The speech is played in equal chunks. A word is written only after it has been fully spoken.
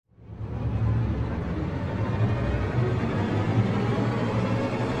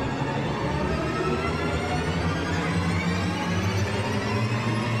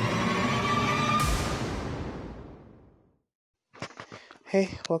Hey,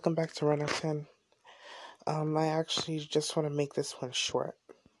 welcome back to Runner 10. I actually just want to make this one short.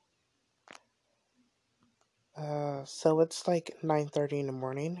 So it's like 9:30 in the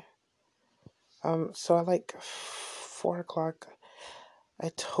morning. So at like 4 o'clock,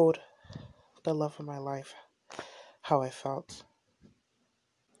 I told the love of my life how I felt.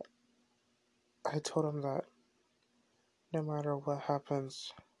 I told him that no matter what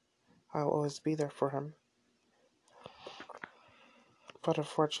happens, I'll always be there for him. But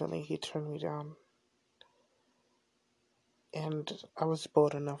unfortunately, he turned me down. And I was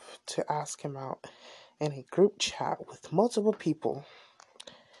bold enough to ask him out in a group chat with multiple people.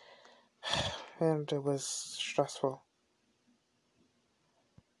 And it was stressful.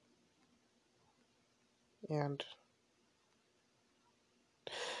 And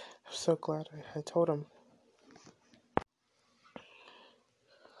I'm so glad I told him.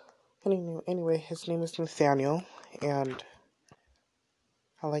 Anyway, his name is Nathaniel, and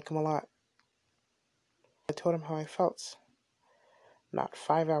I like him a lot. I told him how I felt not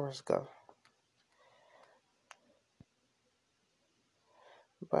 5 hours ago.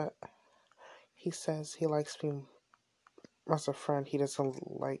 But he says he likes me as a friend. He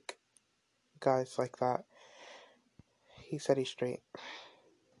doesn't like guys like that. He said he's straight.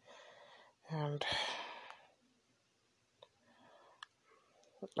 And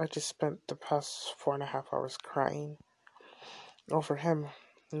I just spent the past 4.5 hours crying over him.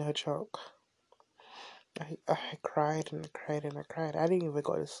 No joke. I cried and cried and I cried. I didn't even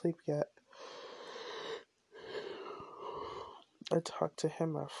go to sleep yet. I talked to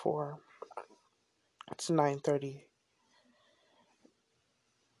him at 4. It's 9:30.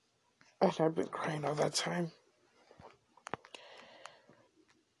 And I've been crying all that time.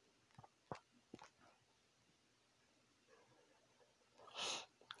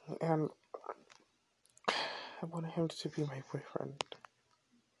 And I wanted him to be my boyfriend,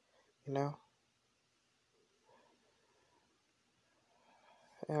 you know?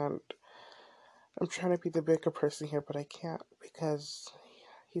 And I'm trying to be the bigger person here, but I can't because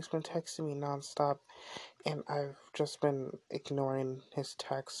he's been texting me nonstop and I've just been ignoring his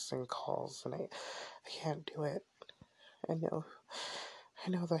texts and calls and I can't do it. I know. I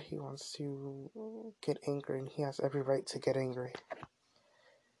know that he wants to get angry and he has every right to get angry.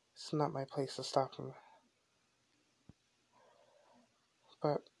 It's not my place to stop him.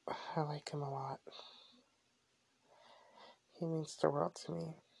 But I like him a lot. He means the world to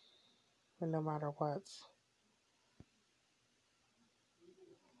me. And no matter what.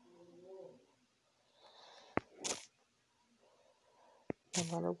 No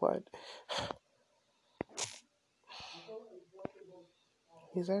matter what.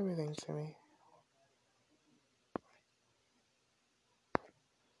 He's everything to me.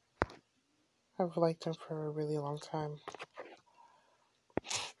 I've liked him for a really long time.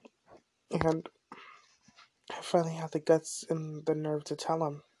 And I finally had the guts and the nerve to tell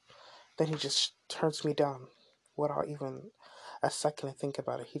him. Then he just turns me down without even a second to think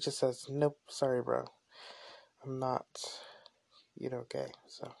about it. He just says, nope, sorry, bro. I'm not, gay.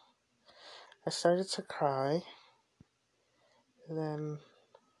 So I started to cry. And then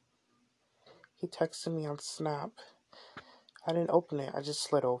he texted me on Snap. I didn't open it. I just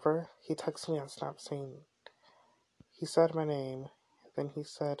slid over. He texted me on Snap saying, he said my name. Then he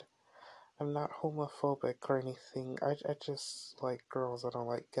said, I'm not homophobic or anything. I just like girls. I don't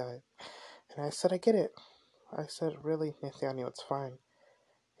like guys. And I said, I get it. I said, really, Nathaniel, it's fine.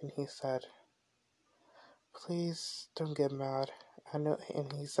 And he said, please don't get mad. I know,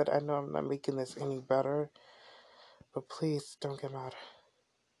 and he said, I know I'm not making this any better, but please don't get mad.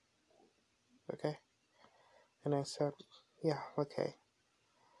 Okay? And I said, yeah, okay.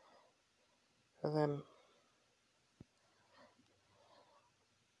 And then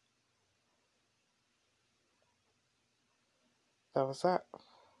that was that.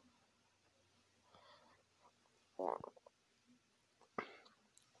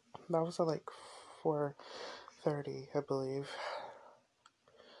 That was at like 4:30, I believe.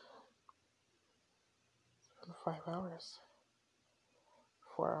 5 hours.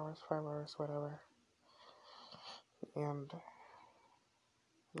 4 hours, 5 hours, whatever. And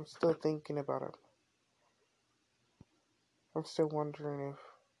I'm still thinking about it. I'm still wondering if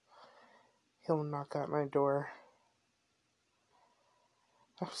he'll knock at my door.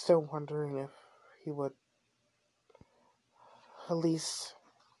 I'm still wondering if he would at least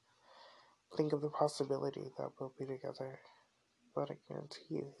think of the possibility that we'll be together. But I guarantee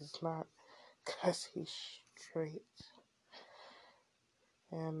you he's not, because he's straight.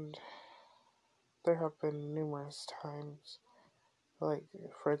 And there have been numerous times, like,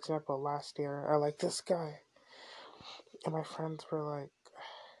 for example, last year, I liked this guy. And my friends were like,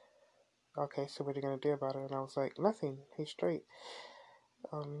 okay, so what are you going to do about it? And I was like, nothing. He's straight.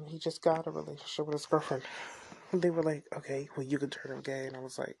 He just got a relationship with his girlfriend. And they were like, okay, well, you can turn him gay. And I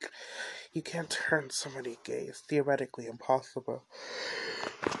was like, you can't turn somebody gay. It's theoretically impossible.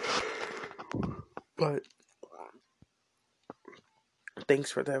 But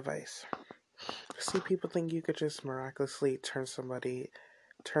thanks for the advice. See, people think you could just miraculously turn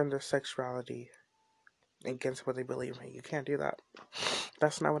their sexuality against what they believe in. You can't do that.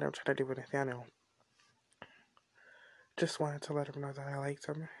 That's not what I'm trying to do with Nathaniel. Just wanted to let him know that I liked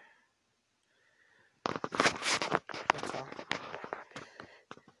him. That's all.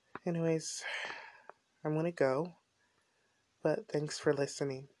 Anyways, I'm gonna go. But thanks for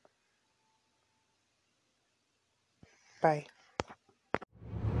listening. Bye.